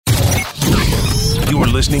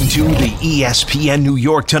listening to the ESPN New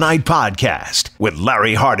York Tonight podcast with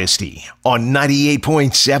Larry Hardesty on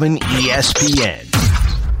 98.7 ESPN.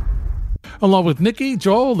 Along with Nikki,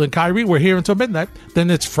 Joel, and Kyrie, we're here until midnight. Then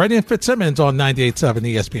it's Freddie and Fitzsimmons on 98.7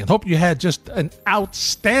 ESPN. Hope you had just an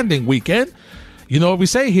outstanding weekend. You know what we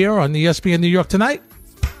say here on ESPN New York Tonight?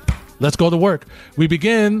 Let's go to work. We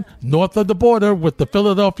begin north of the border with the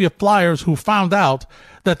Philadelphia Flyers, who found out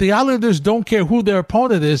that the Islanders don't care who their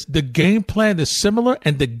opponent is. The game plan is similar,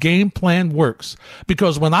 and the game plan works.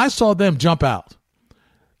 Because when I saw them jump out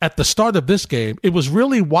at the start of this game, it was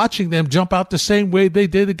really watching them jump out the same way they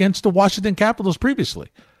did against the Washington Capitals previously.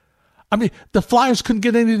 I mean, the Flyers couldn't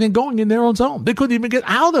get anything going in their own zone. They couldn't even get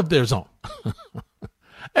out of their zone.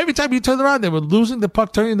 Every time you turn around, they were losing the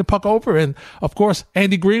puck, turning the puck over. And, of course,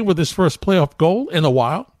 Andy Green with his first playoff goal in a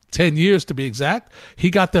while, 10 years to be exact, he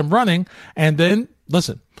got them running. And then,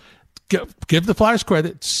 listen, give the Flyers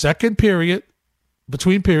credit. Second period,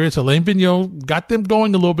 between periods, Alain Vigneault got them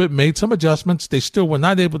going a little bit, made some adjustments. They still were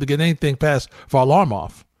not able to get anything past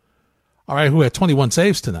Varlamov, all right, who had 21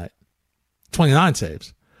 saves tonight, 29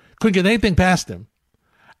 saves. Couldn't get anything past him.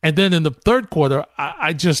 And then in the third quarter,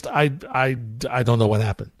 I don't know what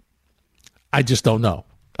happened. I just don't know.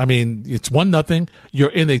 I mean, it's 1-0. You're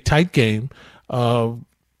in a tight game.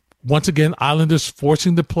 Once again, Islanders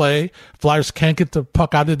forcing the play. Flyers can't get the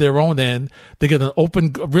puck out of their own end. They get an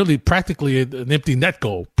open, really practically an empty net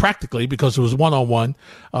goal, practically, because it was 1-on-1.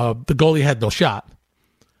 The goalie had no shot.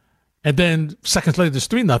 And then seconds later, it's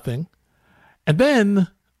 3-0. And then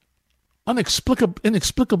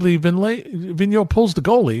inexplicably, Vigneault pulls the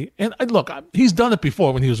goalie. And look, he's done it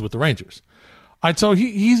before when he was with the Rangers. All right, so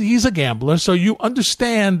he's a gambler. So you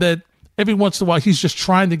understand that every once in a while he's just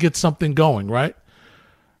trying to get something going, right?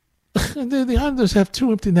 And then the Islanders have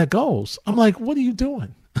 2 empty net goals. I'm like, what are you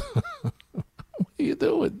doing? What are you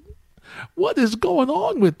doing? What is going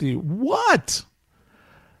on with you? What?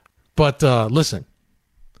 But listen.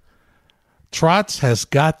 Trotz has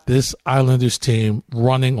got this Islanders team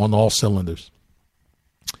running on all cylinders.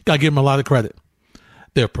 Got to give him a lot of credit.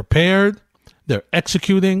 They're prepared, they're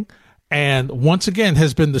executing, and once again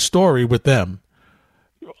has been the story with them.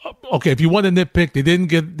 Okay, if you want to nitpick, they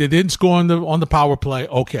didn't score on the power play.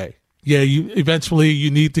 Okay, yeah, eventually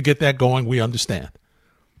you need to get that going. We understand.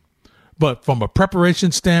 But from a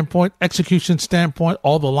preparation standpoint, execution standpoint,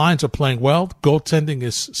 all the lines are playing well. Goaltending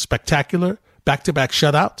is spectacular. Back-to-back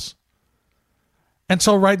shutouts. And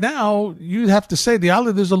so right now, you'd have to say the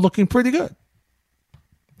Islanders are looking pretty good.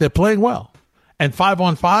 They're playing well. And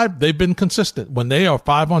 5-on-5, they've been consistent. When they are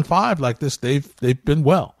 5-on-5 like this, they've been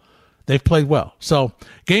well. They've played well. So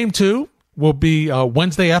game 2 will be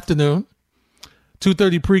Wednesday afternoon,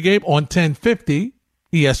 2:30 pregame on 1050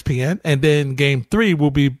 ESPN. And then game 3 will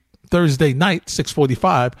be Thursday night,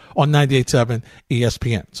 6:45 on 98.7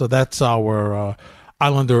 ESPN. So that's our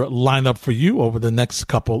Islander lineup for you over the next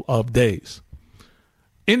couple of days.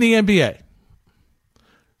 In the NBA.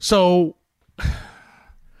 So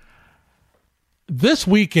this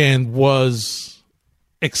weekend was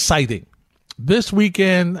exciting. This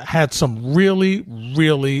weekend had some really,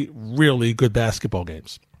 really, really good basketball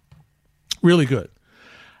games. Really good.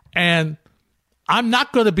 And I'm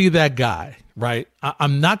not going to be that guy, right?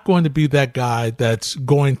 I'm not going to be that guy that's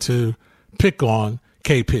going to pick on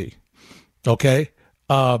KP. Okay?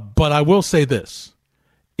 But I will say this.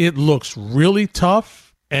 It looks really tough.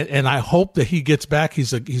 And I hope that he gets back.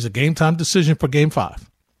 He's a game time decision for game 5.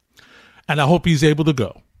 And I hope he's able to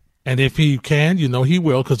go. And if he can, he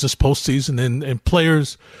will, because it's postseason and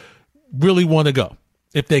players really want to go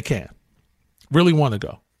if they can. Really want to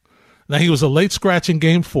go. Now, he was a late scratch in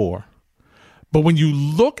game 4. But when you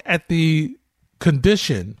look at the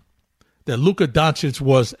condition that Luka Doncic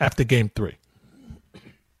was after game 3,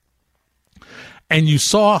 and you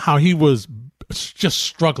saw how he was just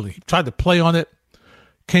struggling. He tried to play on it.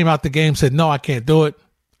 Came out the game, said, no, I can't do it.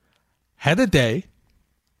 Had a day,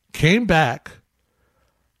 came back,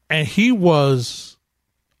 and he was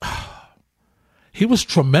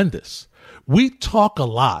tremendous. We talk a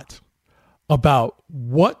lot about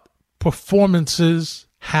what performances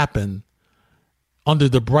happen under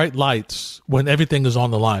the bright lights when everything is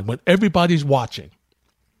on the line, when everybody's watching.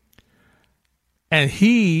 And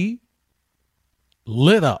he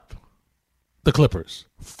lit up the Clippers.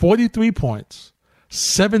 43 points.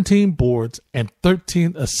 17 boards and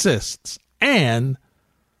 13 assists and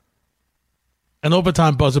an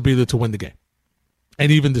overtime buzzer beater to win the game and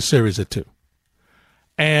even the series at 2.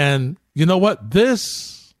 And you know what?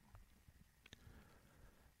 This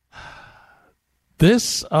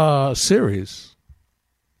series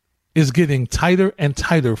is getting tighter and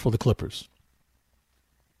tighter for the Clippers.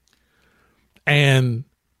 And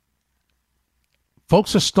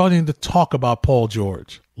folks are starting to talk about Paul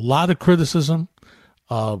George. A lot of criticism,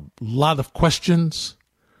 a lot of questions.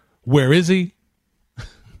 Where is he?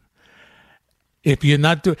 If you're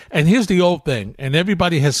not doing, and here's the old thing, and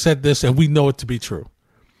everybody has said this, and we know it to be true.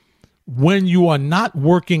 When you are not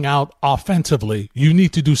working out offensively, you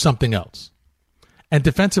need to do something else. And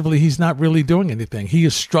defensively, he's not really doing anything. He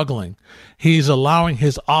is struggling. He's allowing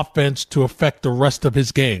his offense to affect the rest of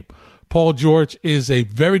his game. Paul George is a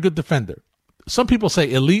very good defender. Some people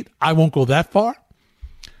say elite. I won't go that far.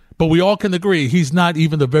 But we all can agree he's not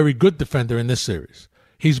even a very good defender in this series.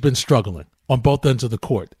 He's been struggling on both ends of the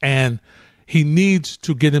court. And he needs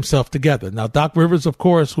to get himself together. Now, Doc Rivers, of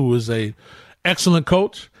course, who is a excellent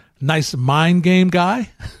coach, nice mind game guy,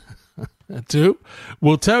 too,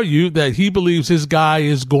 will tell you that he believes his guy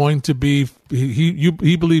is going to be,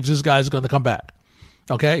 he believes his guy is going to come back.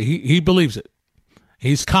 Okay? He believes it.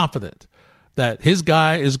 He's confident that his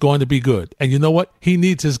guy is going to be good. And you know what? He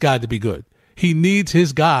needs his guy to be good. He needs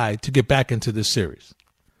his guy to get back into this series.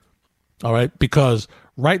 All right? Because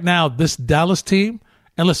right now, this Dallas team,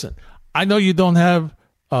 and listen, I know you don't have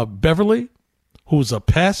Beverly, who's a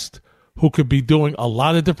pest, who could be doing a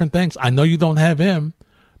lot of different things. I know you don't have him,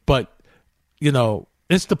 but, you know,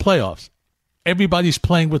 it's the playoffs. Everybody's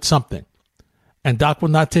playing with something. And Doc will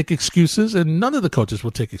not take excuses, and none of the coaches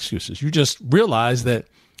will take excuses. You just realize that,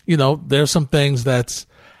 you know, there's some things that's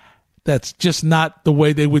just not the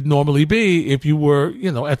way they would normally be if you were,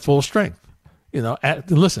 you know, at full strength. You know,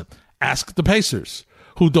 listen, ask the Pacers,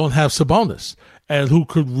 who don't have Sabonis, and who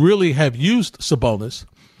could really have used Sabonis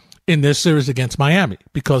in their series against Miami.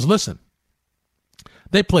 Because, listen,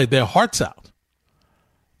 they played their hearts out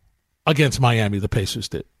against Miami, the Pacers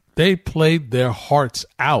did. They played their hearts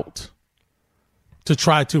out to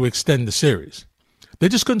try to extend the series. They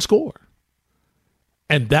just couldn't score.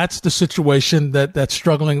 And that's the situation that's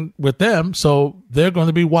struggling with them. So they're going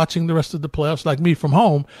to be watching the rest of the playoffs like me from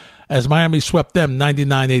home as Miami swept them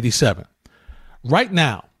 99-87. Right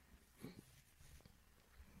now,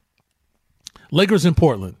 Lakers in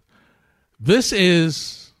Portland. This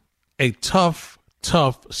is a tough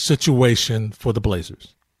situation for the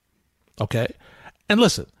Blazers. Okay? And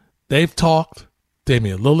listen, they've talked.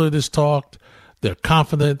 Damian Lillard has talked. They're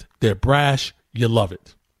confident. They're brash. You love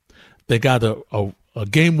it. They got a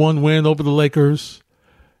game one win over the Lakers.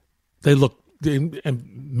 They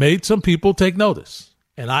made some people take notice.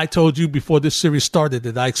 And I told you before this series started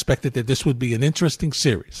that I expected that this would be an interesting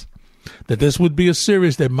series, that this would be a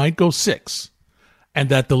series that might go 6, and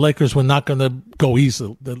that the Lakers were not going to go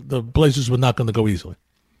easily. The Blazers were not going to go easily.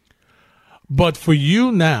 But for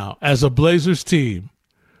you now, as a Blazers team,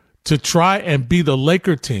 to try and beat a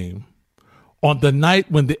Laker team on the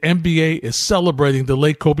night when the NBA is celebrating the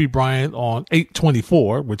late Kobe Bryant on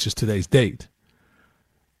 8/24, which is today's date,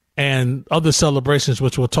 and other celebrations,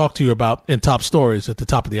 which we'll talk to you about in top stories at the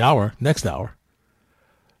top of the hour, next hour,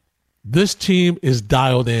 this team is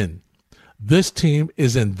dialed in. This team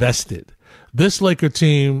is invested. This Laker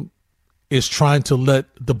team is trying to let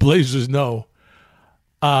the Blazers know,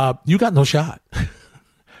 you got no shot.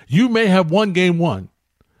 You may have won game one,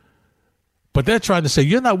 but they're trying to say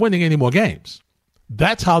you're not winning any more games.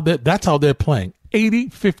 That's how they're playing.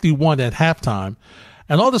 80-51 at halftime.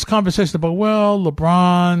 And all this conversation about, well,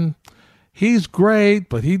 LeBron, he's great,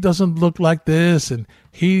 but he doesn't look like this, and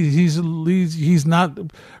he's not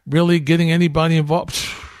really getting anybody involved.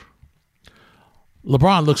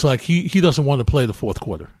 LeBron looks like he doesn't want to play the fourth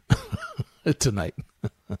quarter tonight.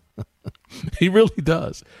 He really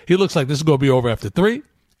does. He looks like this is going to be over after 3,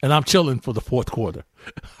 and I'm chilling for the fourth quarter.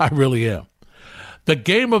 I really am. The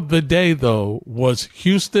game of the day, though, was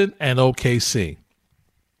Houston and OKC.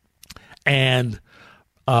 And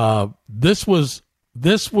this was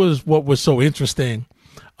what was so interesting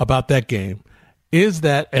about that game is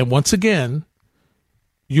that, and once again,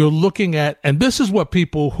 you're looking at, and this is what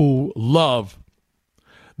people who love,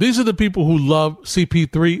 these are the people who love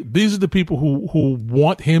CP3. These are the people who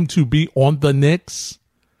want him to be on the Knicks.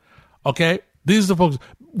 Okay? These are the folks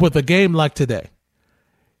with a game like today.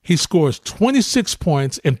 He scores 26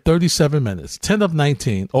 points in 37 minutes, 10 of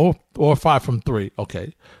 19, or 5 from 3.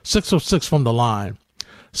 Okay. 6 of 6 from the line.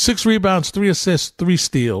 6 rebounds, 3 assists, 3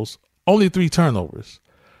 steals, only 3 turnovers.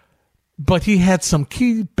 But he had some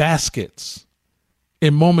key baskets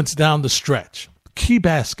in moments down the stretch. Key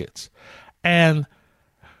baskets. And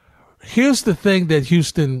here's the thing that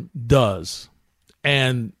Houston does.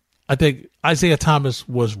 And I think Isaiah Thomas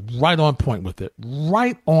was right on point with it.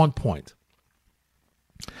 Right on point.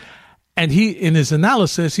 And he, in his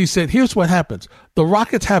analysis, he said, here's what happens. The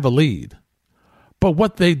Rockets have a lead, But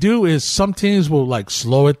what they do is some teams will like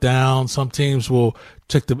slow it down. Some teams will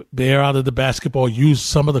take the air out of the basketball, use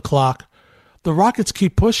some of the clock. The Rockets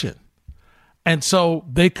keep pushing. And so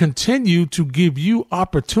they continue to give you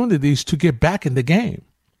opportunities to get back in the game.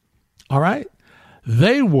 All right?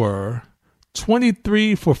 They were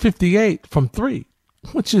 23 for 58 from three,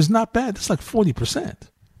 which is not bad. That's like 40%.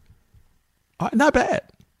 Not bad.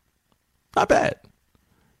 Not bad.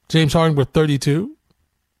 James Harden with 32.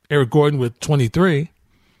 Eric Gordon with 23.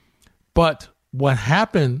 But what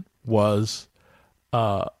happened was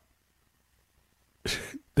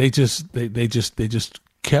they just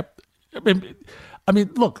kept. I mean,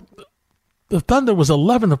 look, the Thunder was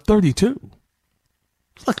 11 of 32.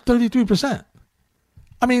 It's like 33%.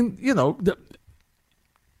 I mean,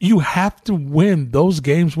 you have to win those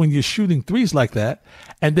games when you're shooting threes like that,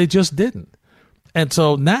 and they just didn't. And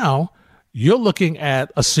so now you're looking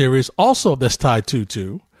at a series also that's tied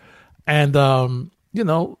 2-2, and the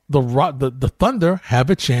Thunder have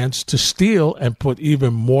a chance to steal and put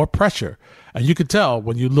even more pressure. And you could tell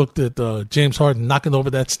when you looked at James Harden knocking over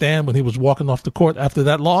that stand when he was walking off the court after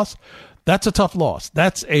that loss. That's a tough loss.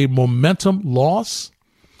 That's a momentum loss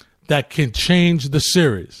that can change the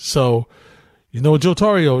series. So, what Joe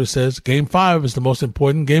Torre always says, Game 5 is the most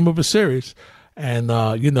important game of a series. And,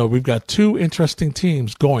 we've got two interesting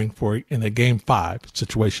teams going for it in a Game 5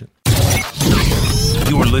 situation.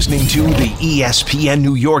 You're listening to the ESPN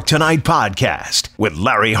New York Tonight podcast with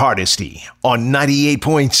Larry Hardesty on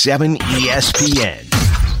 98.7 ESPN.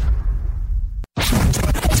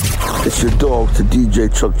 It's your dog, to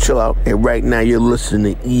DJ Chuck Chill Out, and right now you're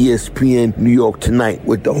listening to ESPN New York Tonight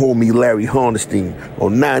with the homie Larry Hardesty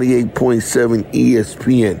on 98.7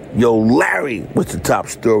 ESPN. Yo, Larry, what's the top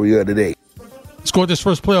story of the day? Scored this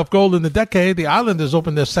first playoff goal in the decade. The Islanders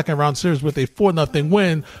opened their second-round series with a 4-0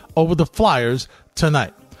 win over the Flyers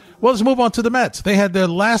tonight. Well, let's move on to the Mets. They had their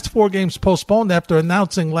last 4 games postponed after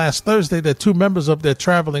announcing last Thursday that 2 members of their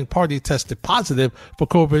traveling party tested positive for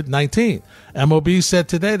COVID-19. MLB said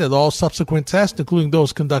today that all subsequent tests, including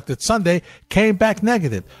those conducted Sunday, came back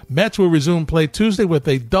negative. Mets will resume play Tuesday with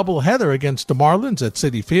a doubleheader against the Marlins at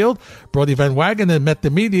Citi Field. Brody Van Wagenen met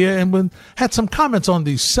the media and had some comments on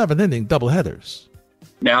these 7-inning doubleheaders.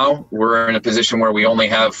 Now we're in a position where we only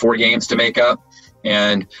have 4 games to make up.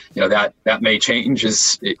 And, that may change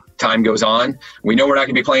as time goes on. We know we're not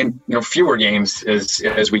going to be playing, fewer games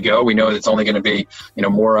as we go. We know it's only going to be,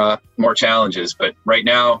 more challenges. But right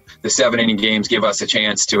now, the 7-inning games give us a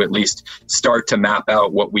chance to at least start to map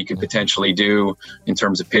out what we could potentially do in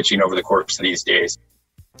terms of pitching over the course of these days.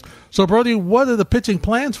 So, Brody, what are the pitching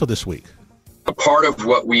plans for this week? A part of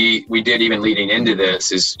what we did even leading into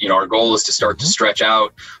this is, our goal is to start to stretch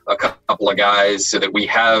out a couple of guys so that we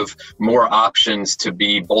have more options to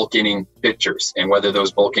be bulk inning pitchers. And whether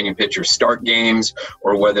those bulk inning pitchers start games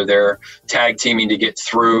or whether they're tag teaming to get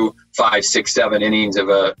through 5, 6, 7 innings of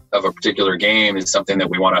a particular game is something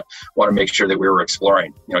that we want to make sure that we were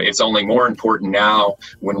exploring. It's only more important now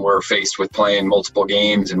when we're faced with playing multiple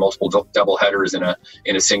games and multiple double headers in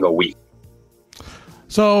a single week.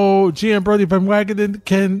 So, GM Brody Van Wagenen,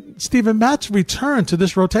 can Steven Matz return to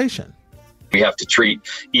this rotation? We have to treat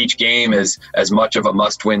each game as much of a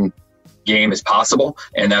must-win game as possible,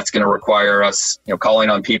 and that's going to require us, calling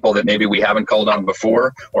on people that maybe we haven't called on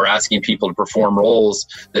before, or asking people to perform roles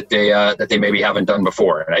that they maybe haven't done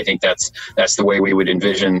before. And I think that's the way we would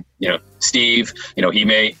envision, Steve. He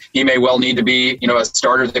may well need to be, a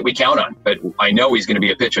starter that we count on, but I know he's going to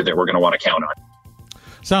be a pitcher that we're going to want to count on.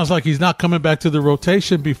 Sounds like he's not coming back to the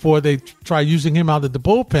rotation before they try using him out of the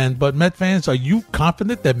bullpen. But Met fans, are you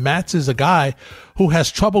confident that Matz is a guy who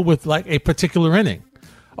has trouble with like a particular inning?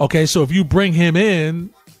 Okay, so if you bring him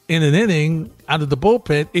in an inning out of the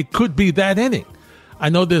bullpen, it could be that inning. I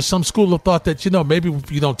know there's some school of thought that, maybe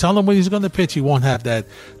if you don't tell him when he's going to pitch, he won't have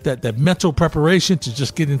that mental preparation to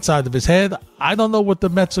just get inside of his head. I don't know what the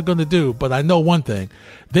Mets are going to do, but I know one thing.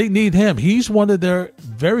 They need him. He's one of their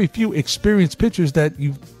very few experienced pitchers that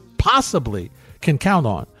you possibly can count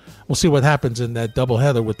on. We'll see what happens in that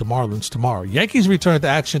doubleheader with the Marlins tomorrow. Yankees return to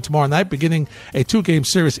action tomorrow night, beginning a 2-game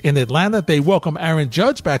series in Atlanta. They welcome Aaron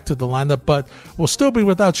Judge back to the lineup, but will still be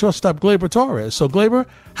without shortstop Gleyber Torres. So, Gleyber,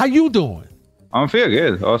 how you doing? I'm feel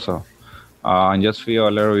good also. I just feel a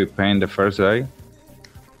little bit pain the first day,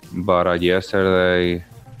 but yesterday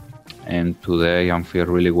and today I'm feel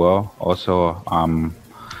really well. Also, I'm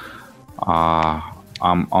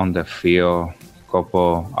on the field a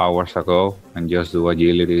couple hours ago and just do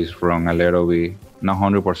agilities from a little bit, not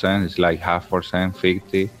 100%, it's like 0.5%,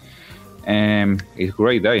 50, and it's a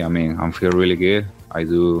great day. I mean, I feel really good. I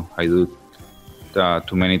do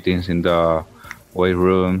too many things in the weight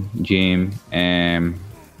room, gym, and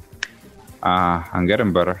I'm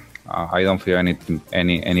getting better. I don't feel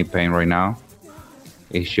any pain right now.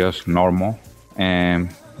 It's just normal, and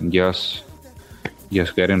just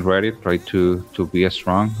getting ready. Try to be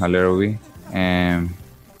strong a little bit, and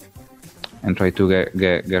try to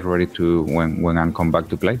get ready to when I come back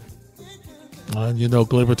to play.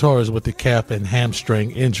 Gleyber Torres with the calf and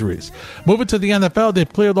hamstring injuries. Moving to the NFL, they've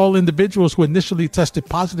cleared all individuals who initially tested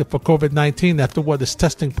positive for COVID-19 after what his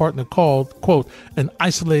testing partner called, quote, an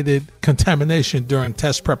isolated contamination during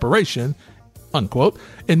test preparation, unquote,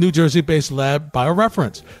 in New Jersey-based lab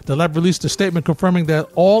BioReference. The lab released a statement confirming that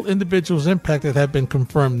all individuals impacted have been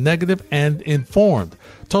confirmed negative and informed.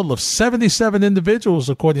 A total of 77 individuals,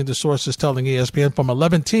 according to sources telling ESPN, from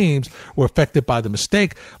 11 teams were affected by the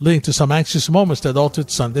mistake, leading to some anxious moments that altered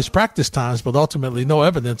Sunday's practice times, but ultimately no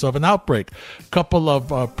evidence of an outbreak. Couple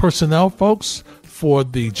of personnel folks for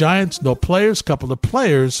the Giants, no players, couple of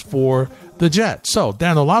players for the Jets. So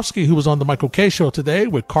Dan Orlovsky, who was on the Michael Kay show today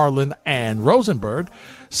with Carlin and Rosenberg,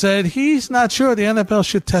 said he's not sure the NFL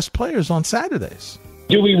should test players on Saturdays.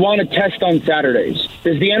 Do we want to test on Saturdays?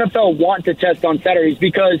 Does the NFL want to test on Saturdays?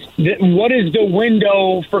 Because what is the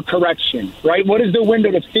window for correction, right? What is the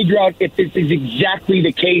window to figure out if this is exactly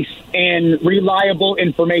the case and reliable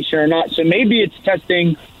information or not? So maybe it's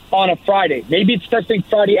testing on a Friday. Maybe it's testing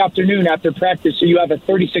Friday afternoon after practice, so you have a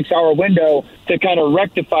 36-hour window to kind of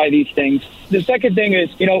rectify these things. The second thing is,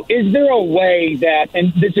 is there a way that,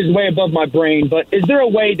 and this is way above my brain, but is there a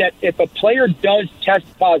way that if a player does test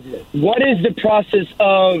positive, what is the process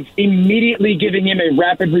of immediately giving him a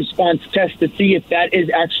rapid response test to see if that is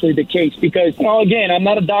actually the case? Because, again, I'm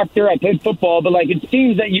not a doctor, I played football, but it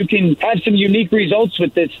seems that you can have some unique results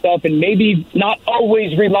with this stuff and maybe not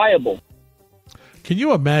always reliable. Can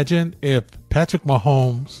you imagine if Patrick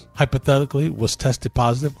Mahomes, hypothetically, was tested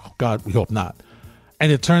positive? Oh, God, we hope not.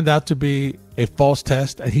 And it turned out to be a false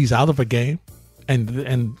test, and he's out of a game,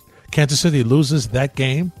 and Kansas City loses that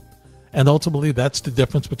game, and ultimately that's the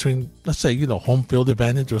difference between, let's say, home field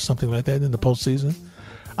advantage or something like that in the postseason.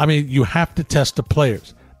 I mean, you have to test the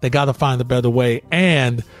players. They got to find a better way.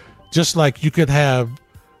 And just like you could have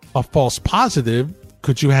a false positive,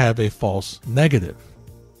 could you have a false negative?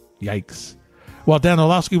 Yikes. While Dan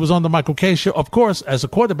Orlovsky was on the Michael Kay show, of course, as a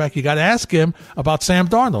quarterback, you got to ask him about Sam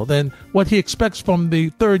Darnold and what he expects from the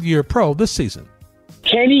third-year pro this season.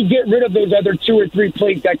 Can he get rid of those other 2 or 3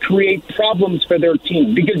 plays that create problems for their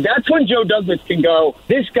team? Because that's when Joe Douglas can go,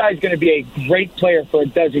 this guy's going to be a great player for a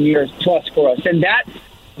dozen years plus for us. And that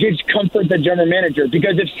gives comfort to the general manager.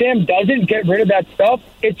 Because if Sam doesn't get rid of that stuff,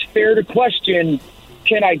 it's fair to question,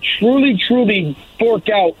 can I truly fork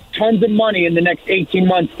out tons of money in the next 18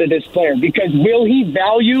 months to this player? Because will he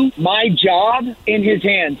value my job in his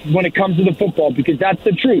hands when it comes to the football? Because that's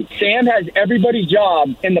the truth. Sam has everybody's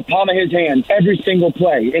job in the palm of his hands every single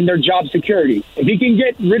play in their job security. If he can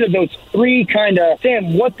get rid of those 3 kind of,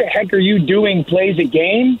 Sam, what the heck are you doing plays a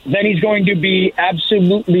game, then he's going to be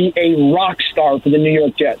absolutely a rock star for the New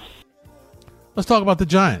York Jets. Let's talk about the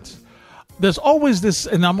Giants. There's always this,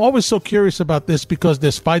 and I'm always so curious about this because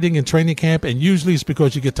there's fighting in training camp, and usually it's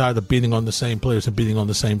because you get tired of beating on the same players and beating on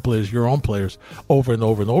the same players, your own players, over and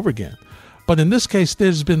over and over again. But in this case,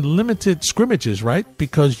 there's been limited scrimmages, right?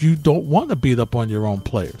 Because you don't want to beat up on your own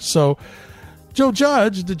players. So Joe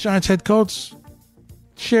Judge, the Giants head coach,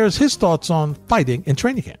 shares his thoughts on fighting in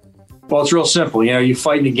training camp. Well, it's real simple. You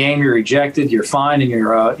fight in the game, you're ejected, you're fined, and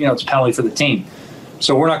it's a penalty for the team.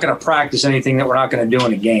 So we're not going to practice anything that we're not going to do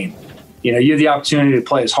in a game. You have the opportunity to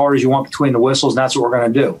play as hard as you want between the whistles, and that's what we're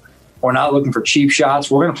going to do. We're not looking for cheap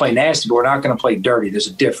shots. We're going to play nasty, but we're not going to play dirty. There's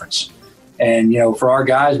a difference. And, for our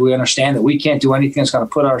guys, we understand that we can't do anything that's going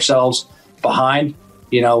to put ourselves behind.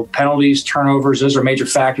 Penalties, turnovers, those are major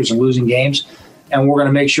factors in losing games. And we're going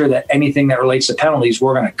to make sure that anything that relates to penalties,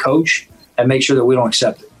 we're going to coach and make sure that we don't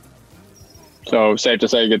accept it. So safe to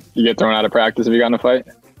say you get thrown out of practice if you got in a fight?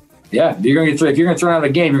 Yeah, if you're going to get thrown out of a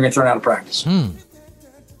game, you're going to get thrown out of practice.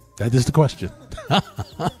 That is the question.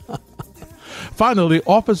 Finally,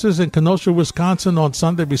 officers in Kenosha, Wisconsin on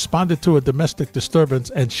Sunday responded to a domestic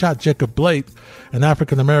disturbance and shot Jacob Blake, an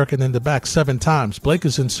African-American, in the back 7 times. Blake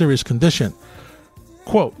is in serious condition.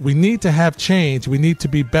 Quote, we need to have change. We need to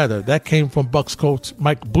be better. That came from Bucs coach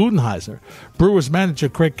Mike Budenholzer. Brewers manager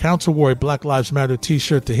Craig Counsell wore a Black Lives Matter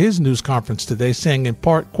T-shirt to his news conference today, saying in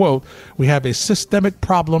part, quote, we have a systemic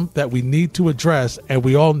problem that we need to address, and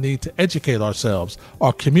we all need to educate ourselves.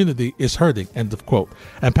 Our community is hurting, end of quote.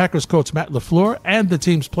 And Packers coach Matt LaFleur and the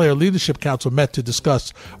team's player leadership council met to discuss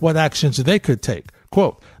what actions they could take.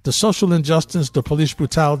 Quote, the social injustice, the police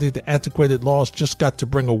brutality, the antiquated laws just got to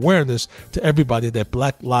bring awareness to everybody that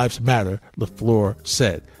Black Lives Matter, LaFleur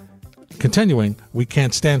said. Continuing, we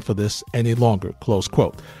can't stand for this any longer, close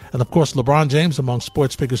quote. And of course, LeBron James among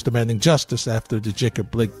sports figures demanding justice after the Jacob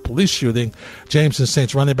Blake police shooting. James and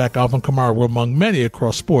Saints running back Alvin Kamara were among many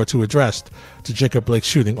across sports who addressed the Jacob Blake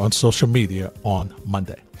shooting on social media on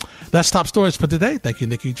Monday. That's top stories for today. Thank you,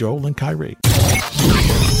 Nikki, Joel, and Kyrie.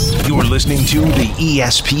 You're listening to the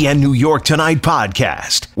ESPN New York Tonight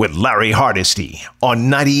podcast with Larry Hardesty on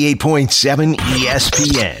 98.7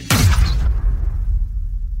 ESPN.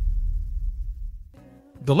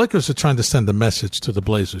 The Lakers are trying to send a message to the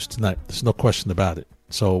Blazers tonight. There's no question about it.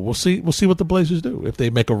 So we'll see what the Blazers do, if they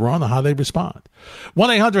make a run or how they respond.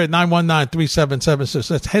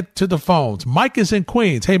 1-800-919-3776. Let's head to the phones. Mike is in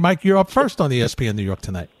Queens. Hey, Mike, you're up first on ESPN New York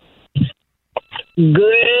Tonight.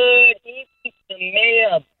 Good evening,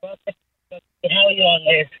 Mayor. How are you on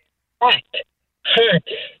this? Hot.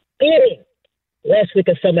 Last week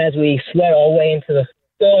of summer as we sweat our way into the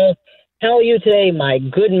fall. How are you today, my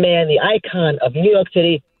good man, the icon of New York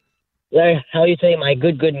City? Larry, how are you today, my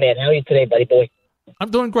good man? How are you today, buddy boy?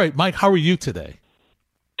 I'm doing great. Mike, how are you today?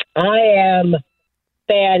 I am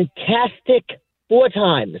fantastic 4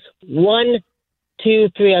 times. 1, 2,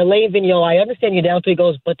 3. Elaine Vigneault, I understand you're down 3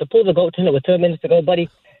 goals, but to pull the goaltender with 10 minutes to go, buddy,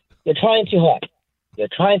 you're trying too hard.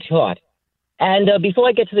 And before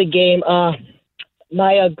I get to the game,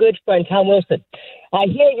 my good friend Tom Wilson, I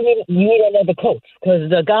hear you need another coach because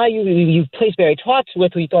the guy you placed Barry Trotz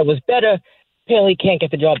with, who you thought was better, apparently can't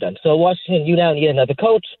get the job done. So Washington, you now need another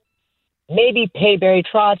coach. Maybe pay Barry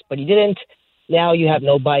Trotz, but he didn't. Now you have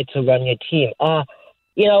nobody to run your team. I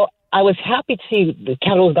was happy to see the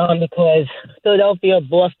Capitals gone because Philadelphia,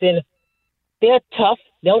 Boston, they're tough.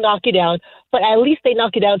 They'll knock you down, but at least they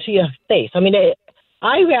knock you down to your face. I mean,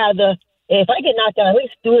 I rather, if I get knocked down, at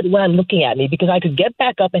least do it when I'm looking at me because I could get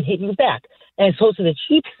back up and hit you back. And as opposed to the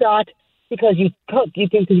cheap shot because you get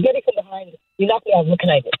it from behind, you knock me out. What can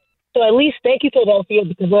I do? So at least thank you, Philadelphia,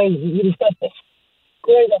 because we discussed this.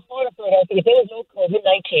 Going the heart of Philadelphia, if there was no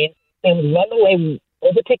COVID-19, they would run away,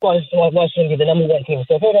 overtake Washington, be the number 1 team.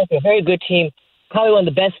 So Philadelphia, a very good team, probably one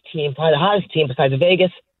of the best teams, probably the hottest team besides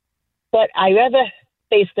Vegas. But I'd rather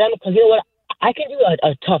face them because you know what? I can do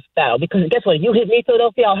a tough battle because guess what? If you hit me,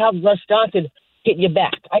 Philadelphia, I'll have Russ Johnson hit your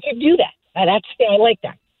back. I can do that. I like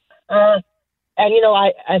that. And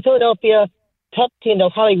Philadelphia, tough team.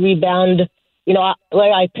 They'll probably rebound.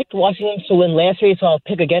 I picked Washington to win last week, so I'll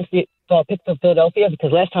pick for Philadelphia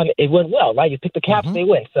because last time it went well, right? You pick the Caps, they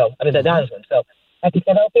win. So the Dons win. So I picked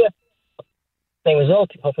Philadelphia. Same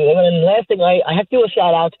result. Hopefully they win. And the last thing, I have to do a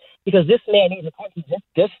shout out because this man needs attention,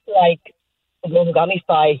 just like the girl who got me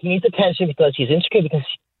fired. He needs attention because he's insecure because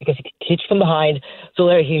he hits from behind. So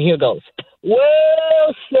Larry, here goes. Wilson.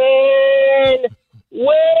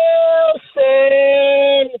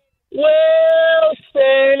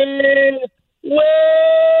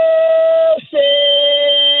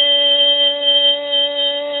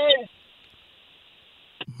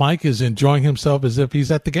 Mike is enjoying himself as if he's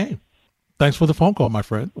at the game. Thanks for the phone call, my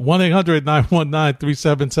friend.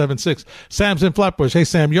 1-800-919-3776. Sam's in Flatbush. Hey,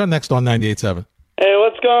 Sam, you're next on 98.7. Hey,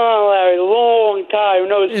 what's going on, Larry? Long time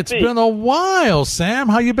no speak. It's been a while, Sam.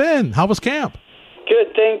 How you been? How was camp?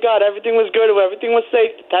 Good, thank God. Everything was good. Everything was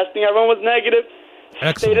safe. The testing, everyone was negative.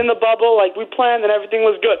 Excellent. Stayed in the bubble like we planned, and everything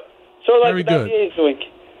was good. So like very the good. NBA's doing.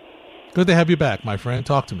 Good to have you back, my friend.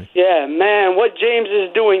 Talk to me. Yeah, man, what James is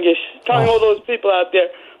doing is telling all those people out there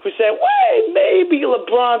who said, wait, maybe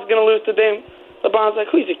LeBron's going to lose today. LeBron's like,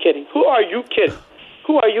 who's he kidding? Who are you kidding?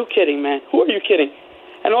 Who are you kidding, man? Who are you kidding?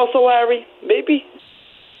 And also, Larry, maybe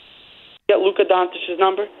get Luka Doncic's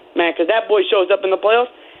number, man, because that boy shows up in the playoffs.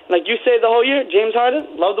 Like you say the whole year, James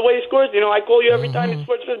Harden, love the way he scores. I call you every time he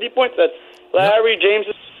scores 50 points. Said, Larry, James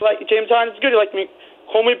Harden's good. You like me?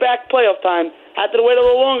 Call me back playoff time. Had to wait a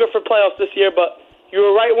little longer for playoffs this year, but you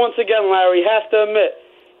were right once again, Larry. Have to admit,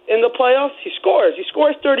 in the playoffs, he scores. He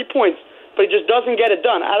scores 30 points, but he just doesn't get it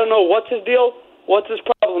done. I don't know what's his deal. What's his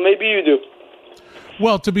problem? Maybe you do.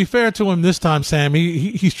 Well, to be fair to him this time, Sam,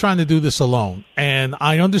 he's trying to do this alone. And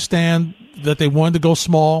I understand that they wanted to go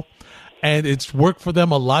small, and it's worked for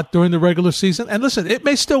them a lot during the regular season. And listen, it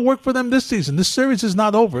may still work for them this season. This series is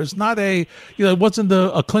not over. It's not it wasn't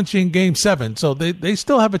a clinching Game 7, so they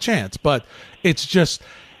still have a chance. But it's just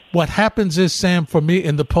what happens is, Sam, for me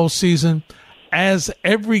in the postseason, as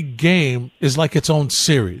every game is like its own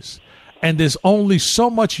series. And there's only so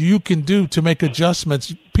much you can do to make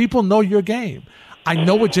adjustments. People know your game. I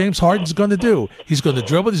know what James Harden's going to do. He's going to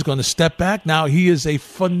dribble. He's going to step back. Now, he is a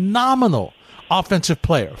phenomenal offensive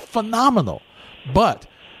player. Phenomenal. But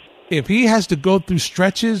if he has to go through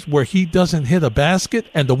stretches where he doesn't hit a basket,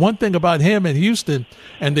 and the one thing about him in Houston,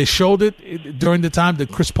 and they showed it during the time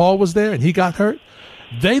that Chris Paul was there and he got hurt,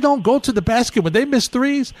 they don't go to the basket. When they miss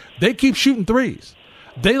threes, they keep shooting threes.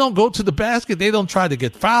 They don't go to the basket. They don't try to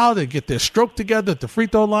get fouled and get their stroke together at the free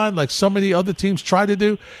throw line like so many other teams try to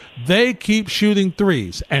do. They keep shooting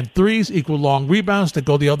threes, and threes equal long rebounds that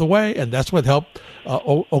go the other way, and that's what helped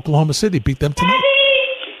Oklahoma City beat them tonight.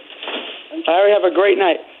 Larry, have a great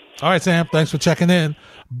night. All right, Sam. Thanks for checking in.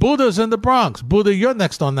 Buddha's in the Bronx. Buddha, you're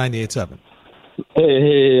next on 98.7.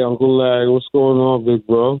 Hey, Uncle Larry. What's going on, big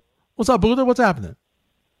bro? What's up, Buddha? What's happening?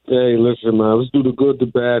 Hey, listen, man. Let's do the good, the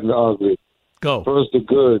bad, and the ugly. Go. First, the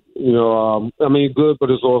good. Good,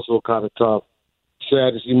 but it's also kind of tough.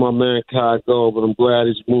 Sad to see my man Kai go, but I'm glad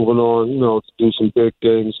he's moving on, to do some big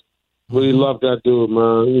things. Really love that dude,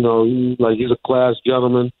 man. He's a class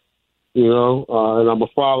gentleman, and I'm a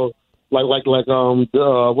follower. Like what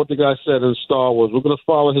the guy said in Star Wars, we're going to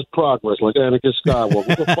follow his progress, like Anakin Skywalker.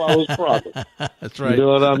 We're going to follow his progress. That's right. You know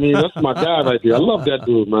what I mean? That's my guy right there. I love that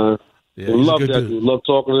dude, man. Yeah, love that dude. Love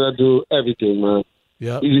talking to that dude. Everything, man.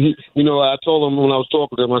 Yeah. I told him when I was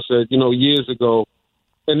talking to him, I said, years ago,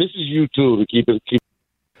 and this is you too, to keep it.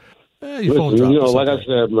 Your phone dropped. Like I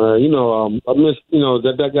said, man, I miss,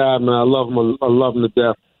 that guy, man. I love him to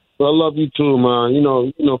death. But I love you too, man.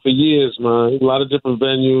 For years, man, a lot of different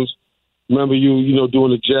venues. Remember you,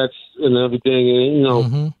 doing the Jets and everything,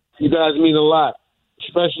 and you guys mean a lot,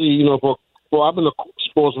 especially, for I've been a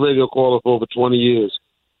sports radio caller for over 20 years,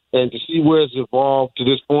 and to see where it's evolved to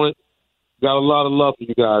this point. Got a lot of love for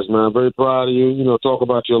you guys, man. Very proud of you. Talk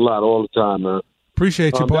about you a lot all the time, man.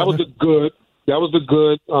 Appreciate you, partner. That was the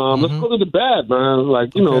good. Let's go to the bad, man.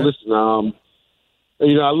 Listen,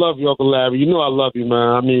 I love you, Uncle Larry. I love you, man.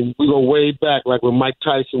 I mean, we go way back, like when Mike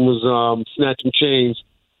Tyson was snatching chains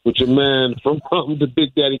with your man from the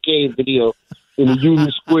Big Daddy Kane video in the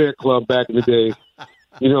Union Square Club back in the day.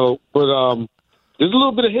 But there's a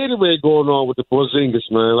little bit of haterade going on with the Porzingis,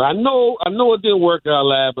 man. I know it didn't work out,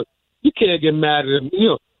 lad, but you can't get mad at him.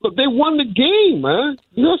 Look, they won the game, man.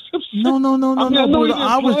 No.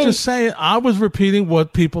 I was just saying, I was repeating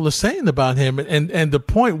what people are saying about him, and the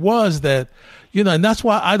point was that, and that's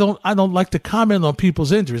why I don't like to comment on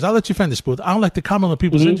people's injuries. I'll let you finish, Booth. I don't like to comment on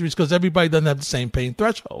people's injuries because everybody doesn't have the same pain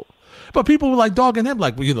threshold. But people were like dogging him,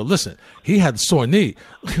 like, listen, he had a sore knee.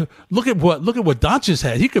 look at what Doncic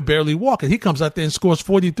had. He could barely walk, and he comes out there and scores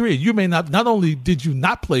 43. You may not only did you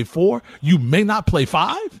not play 4, you may not play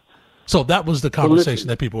 5. So that was the conversation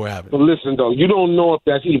that people were having. But listen, though, you don't know if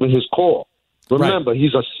that's even his call. Remember,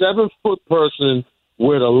 He's a 7-foot person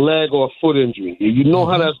with a leg or a foot injury. You know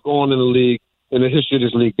how that's going in the league, in the history of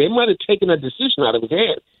this league. They might have taken that decision out of his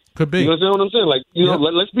hands. Could be. You understand what I'm saying?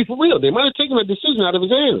 Let's be for real. They might have taken that decision out of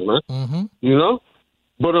his hands, man.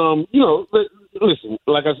 But, listen,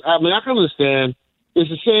 I can understand. It's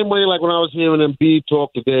the same way like when I was hearing Embiid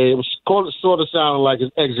talk today. It was sort of sounding like his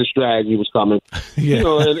exit strategy was coming. Yeah.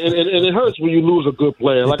 And it hurts when you lose a good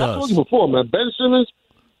player. I told you before, man, Ben Simmons,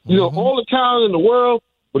 all the talent in the world,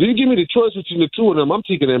 but if you give me the choice between the two of them, I'm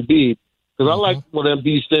taking Embiid because I like what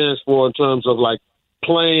Embiid stands for in terms of,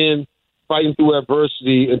 playing, fighting through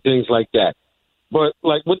adversity and things like that. But,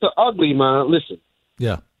 with the ugly, man, listen.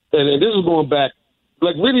 Yeah. And this is going back,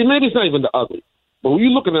 really, maybe it's not even the ugly. But when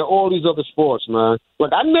you're looking at all these other sports, man,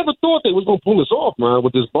 I never thought they was going to pull this off, man,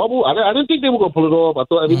 with this bubble. I didn't think they were going to pull it off. I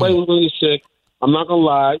thought everybody was going to get sick. I'm not going to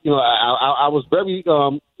lie. I was very,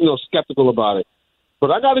 skeptical about it.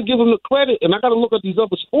 But I got to give them the credit, and I got to look at these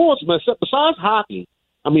other sports, man. Besides hockey,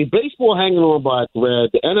 I mean, baseball hanging on by a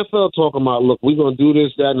thread. The NFL talking about, look, we're going to do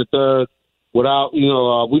this, that, and the third without,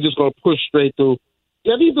 we're just going to push straight through.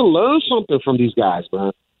 They need to learn something from these guys,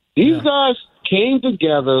 man. These guys came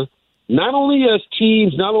together not only as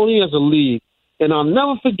teams, not only as a league, and I'll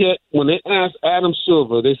never forget when they asked Adam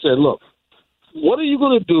Silver, they said, look, what are you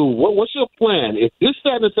going to do? What's your plan? If this,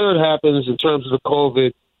 that, and the third happens in terms of the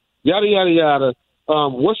COVID, yada, yada, yada,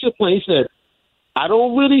 what's your plan? He said, I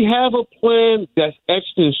don't really have a plan that's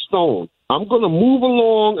etched in stone. I'm going to move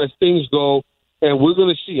along as things go, and we're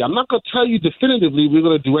going to see. I'm not going to tell you definitively we're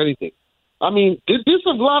going to do anything. I mean, there's a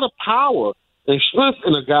lot of power and strength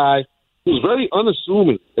in a guy who's very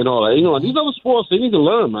unassuming and all that. And these other sports, they need to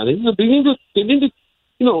learn, man. They need to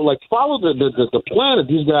follow the plan that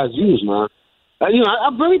these guys use, man.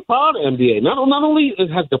 I'm very proud of NBA. Not only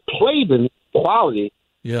has the play been quality,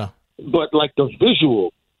 but the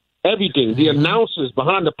visual, everything, the announcers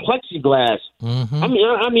behind the plexiglass. I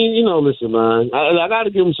mean, listen, man, I got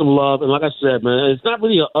to give them some love. And like I said, man, it's not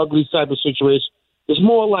really an ugly type of situation. It's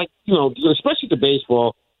more especially the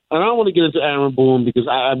baseball. And I don't want to get into Aaron Boone because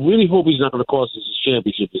I really hope he's not going to cost us a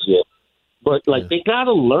championship this year. But they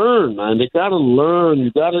gotta learn, man. They gotta learn.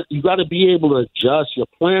 You gotta be able to adjust. Your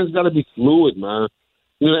plans gotta be fluid, man.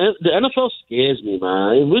 You know, the NFL scares me,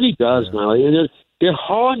 man. It really does, man. Like, they're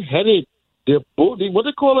hard-headed. They're what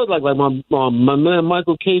they call it, like my man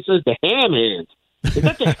Michael K says, the ham hands. They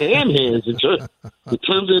got the ham hands in terms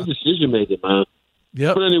of decision making, man.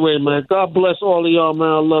 Yep. But anyway, man, God bless all of y'all, man.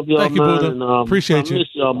 I love y'all, Thank you, man. Buddha. And, Appreciate you. I miss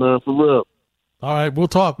y'all, man, for real. All right, we'll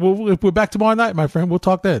talk. If we're back tomorrow night, my friend, we'll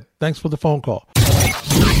talk then. Thanks for the phone call.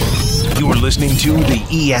 You're listening to the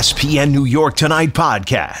ESPN New York Tonight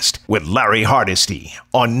podcast with Larry Hardesty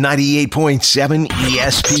on 98.7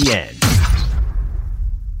 ESPN.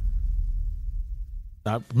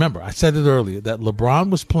 Now, remember, I said it earlier that LeBron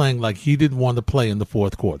was playing like he didn't want to play in the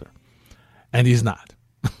fourth quarter, and he's not.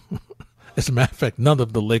 As a matter of fact, none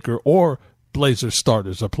of the Laker or Blazers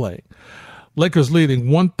starters are playing. Lakers leading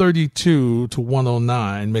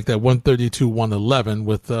 132-109, make that 132-111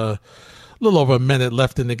 with a little over a minute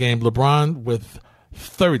left in the game. LeBron with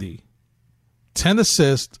 30, 10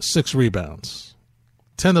 assists, 6 rebounds,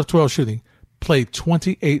 10 of 12 shooting, played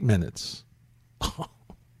 28 minutes.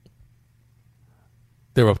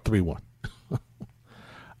 They're up 3-1.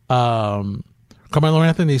 Carmelo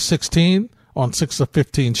Anthony, 16 on 6 of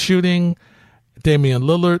 15 shooting. Damian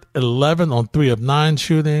Lillard, 11 on 3 of 9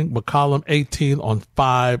 shooting. McCollum, 18 on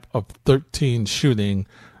 5 of 13 shooting.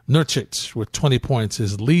 Nurkic, with 20 points,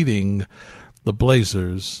 is leading the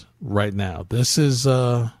Blazers right now. This is it's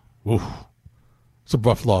a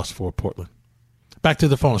rough loss for Portland. Back to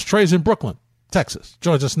the phones. Trey's in Brooklyn, Texas.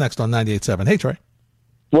 Joins us next on 98.7. Hey, Trey.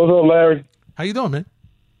 What's up, Larry? How you doing, man?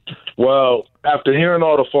 Well, after hearing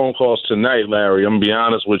all the phone calls tonight, Larry, I'm going to be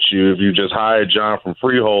honest with you. If you just hired John from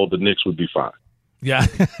Freehold, the Knicks would be fine. Yeah.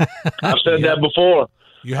 I've said that before.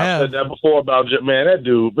 You have. I've said that before about, man, that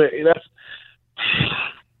dude, man, that's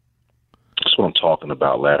what I'm talking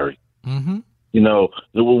about, Larry. Mm-hmm. You know,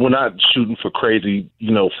 we're not shooting for crazy,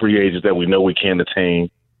 free agents that we know we can't attain.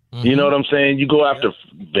 Mm-hmm. You know what I'm saying? You go after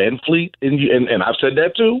Van Fleet, and I've said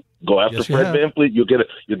that too. Go after Fred Van Fleet. You'll get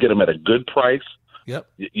him at a good price. Yep.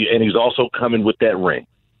 And he's also coming with that ring.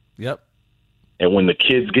 Yep. And when the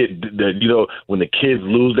kids when the kids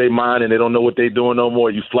lose their mind and they don't know what they're doing no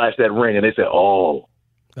more, you flash that ring and they say, "Oh,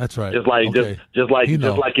 that's right." Just like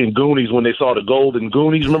in Goonies when they saw the gold in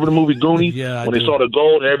Goonies. Remember the movie Goonies? Yeah. When they saw the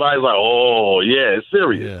gold, everybody's like, "Oh, yeah, it's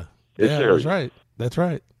serious." Yeah. It's serious. That's right. That's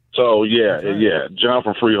right. So yeah. John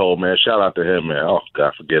from Freehold, man. Shout out to him, man. Oh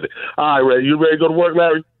God, forget it. All right, you ready to go to work,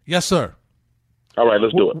 Larry? Yes, sir. All right,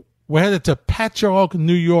 let's do it. We're headed to Patchogue,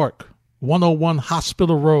 New York, 101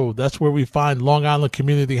 Hospital Road. That's where we find Long Island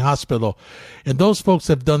Community Hospital. And those folks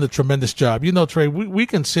have done a tremendous job. You know, Trey, we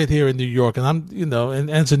can sit here in New York, and and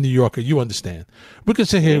as a New Yorker, you understand. We can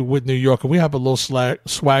sit here with New York, and we have a little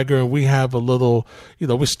swagger, and we have a little,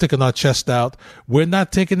 we're sticking our chest out. We're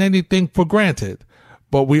not taking anything for granted,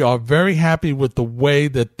 but we are very happy with the way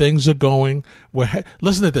that things are going.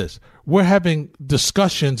 Listen to this. We're having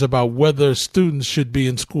discussions about whether students should be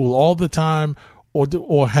in school all the time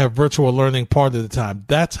or have virtual learning part of the time.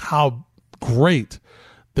 That's how great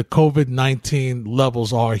the COVID-19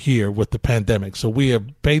 levels are here with the pandemic. So we have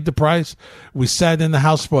paid the price. We sat in the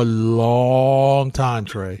house for a long time,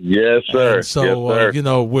 Trey. Yes, sir. And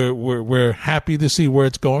so, we're happy to see where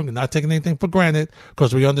it's going and not taking anything for granted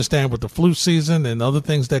because we understand with the flu season and other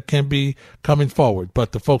things that can be coming forward.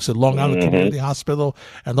 But the folks at Long Island Community Hospital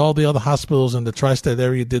and all the other hospitals in the tri-state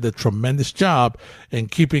area did a tremendous job in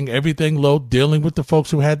keeping everything low, dealing with the folks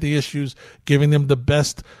who had the issues, giving them the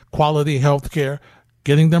best quality health care,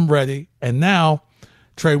 getting them ready. And now,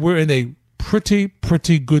 Trey, we're in a pretty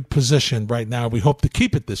good position right now. We hope to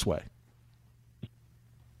keep it this way.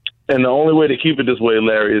 And the only way to keep it this way,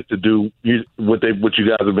 Larry, is to do what you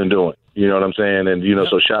guys have been doing. You know what I'm saying? And,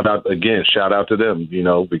 so shout out to them,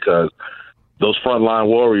 because those frontline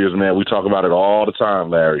warriors, man, we talk about it all the time,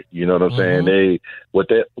 Larry. You know what I'm saying? What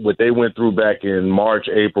they went through back in March,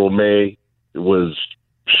 April, May, it was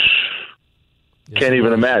can't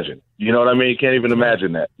even imagine. You know what I mean? Can't even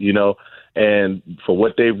imagine that, and for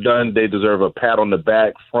what they've done, they deserve a pat on the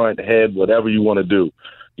back, front, head, whatever you want to do.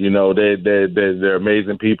 They're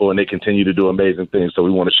amazing people and they continue to do amazing things. So we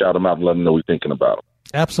want to shout them out and let them know we're thinking about them.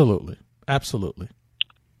 Absolutely.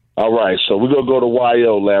 All right. So we're going to go to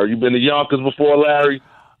YO, Larry. You been to Yonkers before, Larry?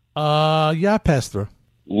 Yeah, I passed through.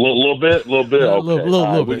 Little bit? Okay.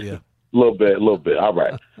 Little bit, yeah. Little bit. All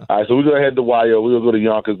right. All right. So we're going to head to YO. We're going to go to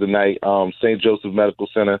Yonkers tonight. St. Joseph Medical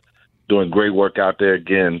Center doing great work out there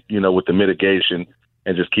again, with the mitigation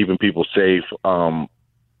and just keeping people safe.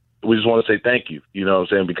 We just want to say thank you, you know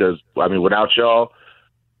what I'm saying? Because, without y'all,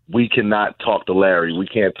 we cannot talk to Larry. We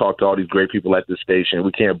can't talk to all these great people at this station.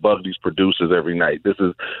 We can't bug these producers every night. This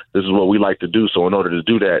is what we like to do. So in order to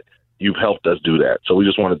do that, you've helped us do that. So we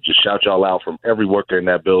just want to just shout y'all out from every worker in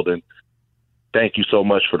that building. Thank you so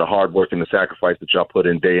much for the hard work and the sacrifice that y'all put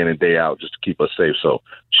in and day out just to keep us safe. So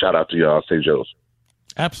shout out to y'all, St. Joe's.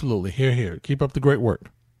 Absolutely. Here. Keep up the great work.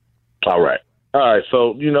 All right.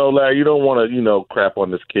 So, Larry, you don't want to, crap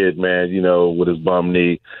on this kid, man, with his bum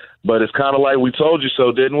knee. But it's kind of like we told you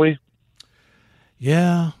so, didn't we?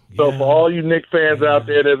 Yeah. So for all you Knicks fans out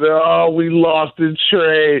there that say, oh, we lost in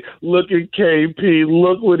trade. Look at KP.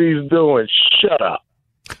 Look what he's doing. Shut up.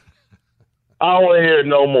 I don't want to hear it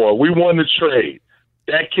no more. We won the trade.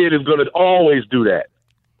 That kid is going to always do that.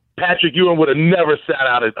 Patrick Ewing would have never sat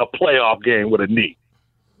out a playoff game with a knee.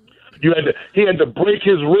 He had to break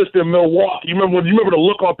his wrist in Milwaukee. You remember the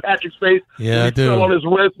look on Patrick's face? Yeah, I do. Fell on his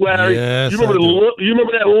wrist, Larry. Yes, you remember the look? You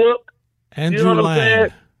remember that look? Andrew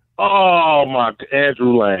Lang. Oh my,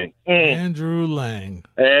 Andrew Lang. Andrew Lang.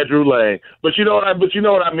 But you know what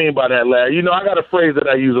I mean by that, Larry. I got a phrase that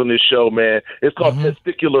I use on this show, man. It's called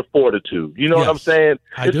testicular fortitude. You know what I'm saying?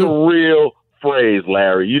 It's a real phrase,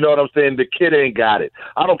 Larry. You know what I'm saying? The kid ain't got it.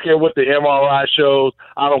 I don't care what the MRI shows.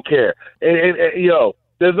 I don't care. And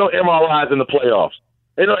there's no MRIs in the playoffs.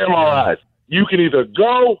 There's no MRIs. You can either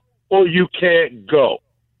go or you can't go.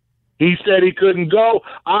 He said he couldn't go.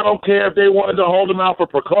 I don't care if they wanted to hold him out for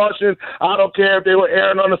precaution. I don't care if they were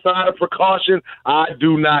erring on the side of precaution. I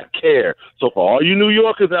do not care. So for all you New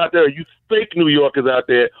Yorkers out there, you fake New Yorkers out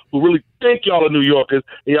there who really think y'all are New Yorkers,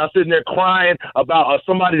 and y'all sitting there crying about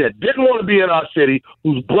somebody that didn't want to be in our city,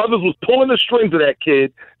 whose brothers was pulling the strings of that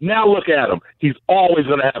kid, now look at him. He's always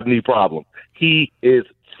going to have knee problems. He is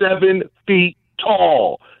 7 feet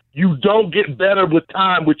tall. You don't get better with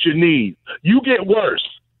time with your knees. You get worse.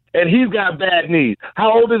 And he's got bad knees.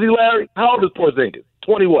 How old is he, Larry? How old is Porzingis?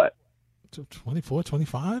 20 what? 24,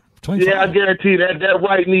 25? Yeah, I guarantee that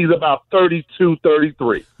right knee is about 32,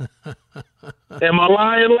 33. Am I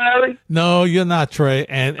lying, Larry? No, you're not, Trey.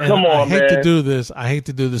 And Come on, I hate to do this. I hate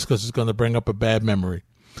to do this because it's going to bring up a bad memory.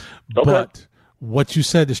 Okay. But what you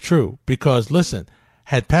said is true. Because, listen,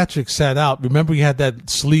 had Patrick sat out, remember he had that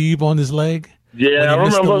sleeve on his leg? Yeah, when he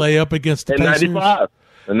missed remember. the layup against the Pacers? 95.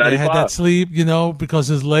 He had that sleeve, because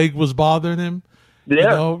his leg was bothering him.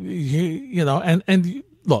 Yeah. And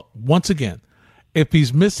look, once again, if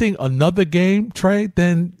he's missing another game, Trey,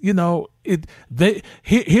 then,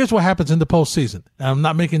 here's what happens in the postseason. And I'm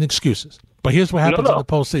not making excuses, but here's what happens in the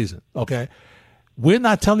postseason, okay? We're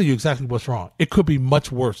not telling you exactly what's wrong. It could be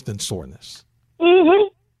much worse than soreness.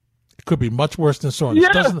 Mm-hmm. It could be much worse than soreness.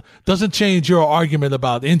 Yeah. Doesn't change your argument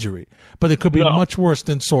about injury, but it could be much worse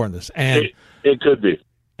than soreness. And it could be.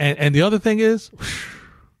 And the other thing is,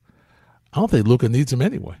 I don't think Luka needs him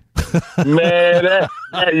anyway. Man,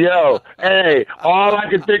 hey, all I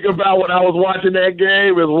can think about when I was watching that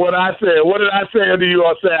game is what I said. What did I say to you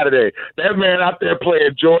on Saturday? That man out there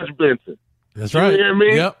playing George Benson. That's right. You hear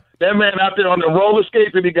me? Yep. That man out there on the roller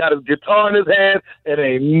skates and he got his guitar in his hand, and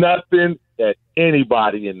ain't nothing that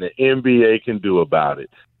anybody in the NBA can do about it.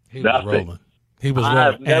 Nothing. Was rolling. He was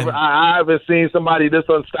rolling. I haven't seen somebody this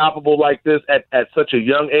unstoppable like this at such a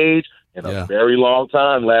young age in a very long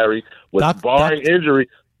time, Larry, with barring injury.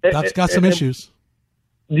 Doc's got some issues.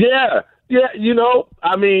 Yeah. He's he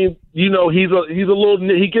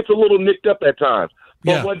gets a little nicked up at times.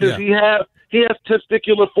 But what does he have? He has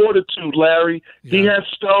testicular fortitude, Larry. Yeah. He has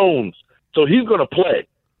stones. So he's going to play.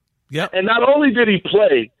 Yeah. And not only did he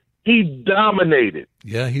play, he dominated.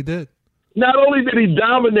 Yeah, he did. Not only did he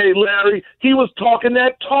dominate, Larry, he was talking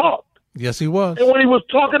that talk. Yes, he was. And when he was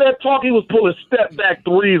talking that talk, he was pulling step-back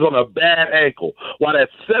threes on a bad ankle. While that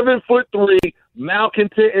 7'3"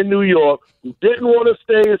 malcontent in New York, who didn't want to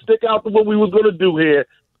stay and stick out to what we was going to do here,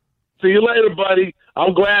 see you later, buddy.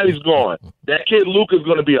 I'm glad he's gone. That kid Luke is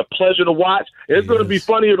going to be a pleasure to watch. It's going to be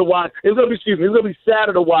funnier to watch. It's going to be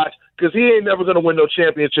sadder to watch because he ain't never going to win no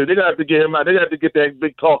championship. They're going to have to get him out. They're going to have to get that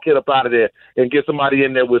big tall kid up out of there and get somebody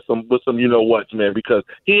in there with some you-know-whats, man, because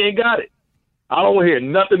he ain't got it. I don't want to hear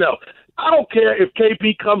nothing else. I don't care if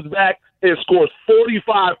KP comes back and scores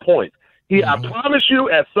 45 points. I promise you,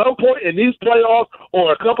 at some point in these playoffs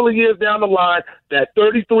or a couple of years down the line, that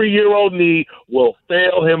 33-year-old knee will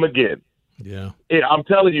fail him again. Yeah. I'm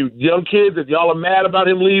telling you, young kids, if y'all are mad about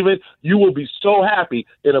him leaving, you will be so happy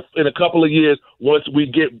in a couple of years once we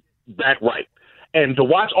get back right. And to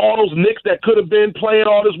watch all those Knicks that could have been playing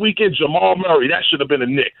all this weekend, Jamal Murray, that should have been a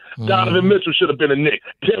Knick. Donovan Mitchell should have been a Knick.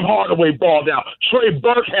 Tim Hardaway balled out. Trey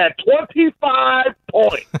Burke had 25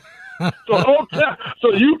 points.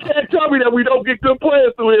 So you can't tell me that we don't get good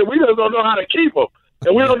players through here. We just don't know how to keep them.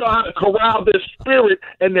 And we don't know how to corral their spirit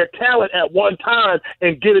and their talent at one time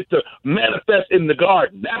and get it to manifest in the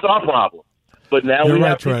garden. That's our problem. But now we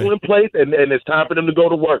have people in place, and it's time for them to go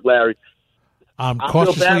to work, Larry. I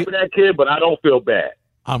feel bad for that kid, but I don't feel bad.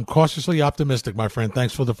 I'm cautiously optimistic, my friend.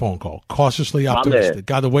 Thanks for the phone call. Cautiously optimistic.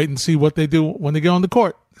 Got to wait and see what they do when they get on the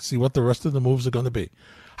court. See what the rest of the moves are going to be.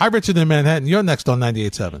 Hi, Richard in Manhattan. You're next on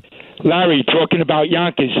 98.7. Larry, talking about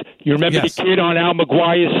Yankees, you remember the kid on Al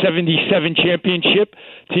McGuire's 77 championship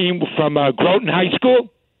team from Groton High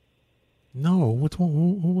School? No. Which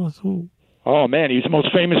one? Who? Oh, man, he's the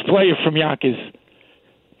most famous player from Yonkers.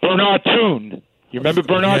 Bernard Toon. You remember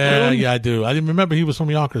Bernard Toon? Yeah, I do. I didn't remember he was from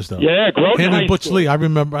Yonkers, though. Yeah, Groton Him High and Butch School. Lee. I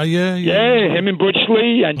remember. Yeah, him and Butch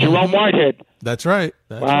Lee and Jerome Whitehead. That's right.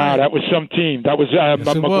 Wow, that was some team. That was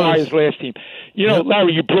McGuire's last team. You know,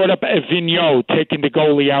 Larry, you brought up Vigneault taking the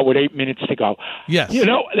goalie out with 8 minutes to go. Yes. You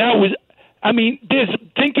know, that was... I mean, there's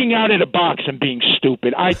thinking out of the box and being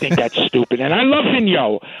stupid. I think that's stupid. And I love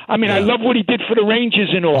Vigneault. I mean, I love what he did for the Rangers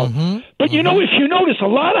and all. But, you know, if you notice, a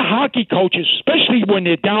lot of hockey coaches, especially when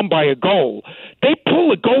they're down by a goal, they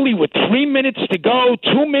pull a goalie with 3 minutes to go,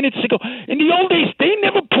 2 minutes to go. In the old days, they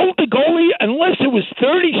never pulled the goalie unless it was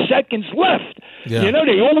 30 seconds left. Yeah. You know,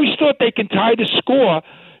 they always thought they can tie the score,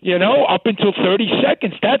 you know, up until 30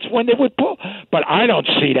 seconds. That's when they would pull. But I don't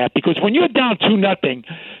see that, because when you're down 2-0,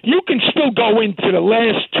 you can still go into the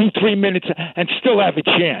last 2-3 minutes and still have a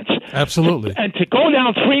chance. Absolutely. And to go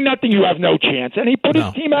down 3-0, you have no chance. And he put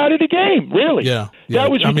his team out of the game. Really? Yeah. That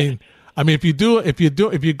was. I mean, if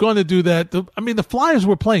you're going to do that, the Flyers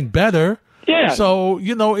were playing better. Yeah. So,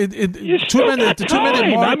 you know, the 2 minute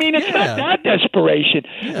mark. I mean, it's not that desperation.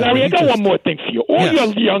 Yeah, Larry, I got one more thing for you. All your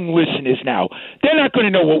young listeners now, they're not going to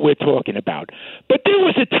know what we're talking about. But there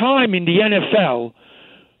was a time in the NFL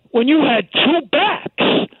when you had two backs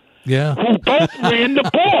who both ran the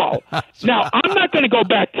ball. Now, I'm not going to go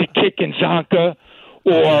back to Kick and Zonka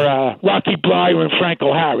or Rocky Blyer and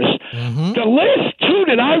Franco Harris. The last two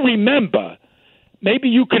that I remember, maybe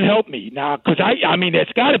you can help me now, because I mean,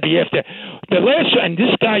 it's got to be after the last. And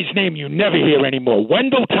this guy's name you never hear anymore.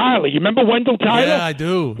 Wendell Tyler. You remember Wendell Tyler? Yeah, I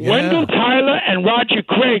do. Yeah. Wendell Tyler and Roger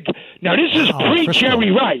Craig. Now, this is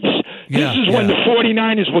pre-Jerry Rice. This is when the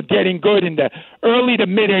 49ers were getting good in the early to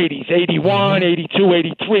mid-'80s, 81, 82,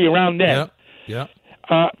 83, around there. Yeah.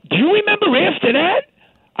 Do you remember after that?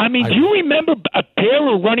 I mean, do you remember a pair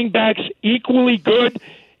of running backs equally good?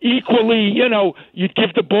 Equally, you know, you'd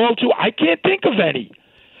give the ball to. I can't think of any,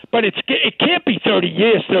 but it can't be 30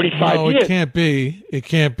 years, 35 years. No, it can't be. It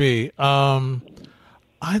can't be. Not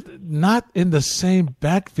in the same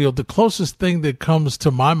backfield. The closest thing that comes to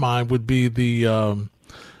my mind would be the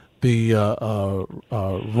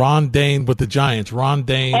Ron Dane with the Giants. Ron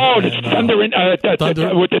Dane. Oh, the Thunder with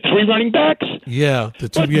the three running backs. Yeah, the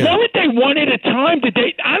two. But weren't they one at a time? Did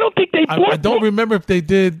they? I don't think they. I don't remember if they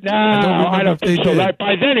did. No, I don't think so.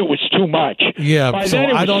 By then it was too much. Yeah, by so then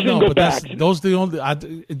it was I don't know. But those are the only.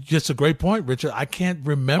 Just a great point, Richard. I can't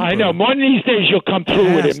remember. I know. One of these days you'll come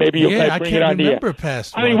through with it. Maybe you'll bring it on the air.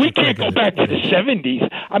 Past. I mean, we can't go back to the 70s.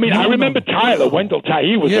 I mean, I remember Tyler, Wendell Tyler.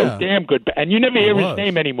 He was so damn good, and you never hear his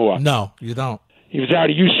name anymore. No, you don't. He was out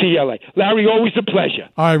of UCLA. Larry, always a pleasure.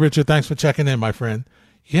 All right, Richard, thanks for checking in, my friend.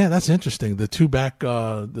 Yeah, that's interesting. The two back,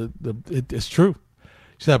 it's true. You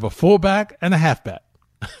should have a fullback and a halfback,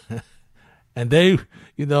 and they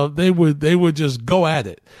would just go at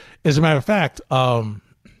it. As a matter of fact, you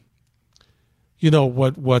know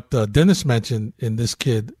what Dennis mentioned in this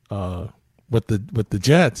kid with the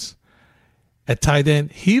Jets at tight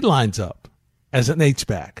end, he lines up as an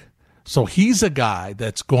H-back. So he's a guy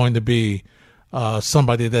that's going to be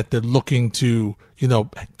somebody that they're looking to, you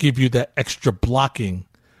know, give you that extra blocking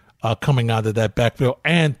coming out of that backfield,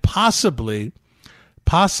 and possibly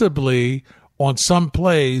on some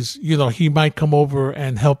plays, you know, he might come over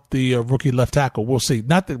and help the rookie left tackle. We'll see.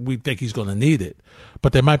 Not that we think he's going to need it,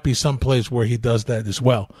 but there might be some plays where he does that as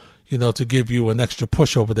well, you know, to give you an extra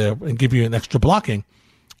push over there and give you an extra blocking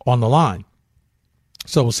on the line.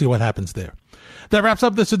 So we'll see what happens there. That wraps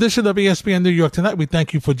up this edition of ESPN New York Tonight. We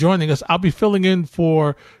thank you for joining us. I'll be filling in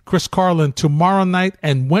for Chris Carlin tomorrow night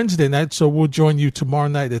and Wednesday night, so we'll join you tomorrow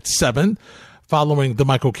night at 7, following the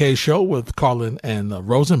Michael Kay Show with Carlin and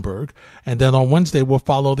Rosenberg. And then on Wednesday, we'll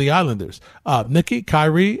follow the Islanders. Nikki,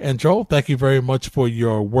 Kyrie, and Joel, thank you very much for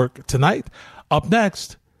your work tonight. Up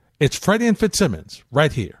next, it's Freddie and Fitzsimmons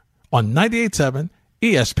right here on 98.7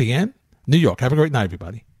 ESPN New York. Have a great night,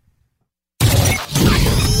 everybody.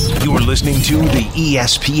 You're listening to the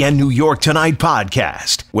ESPN New York Tonight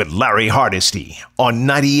podcast with Larry Hardesty on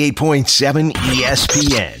 98.7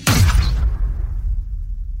 ESPN.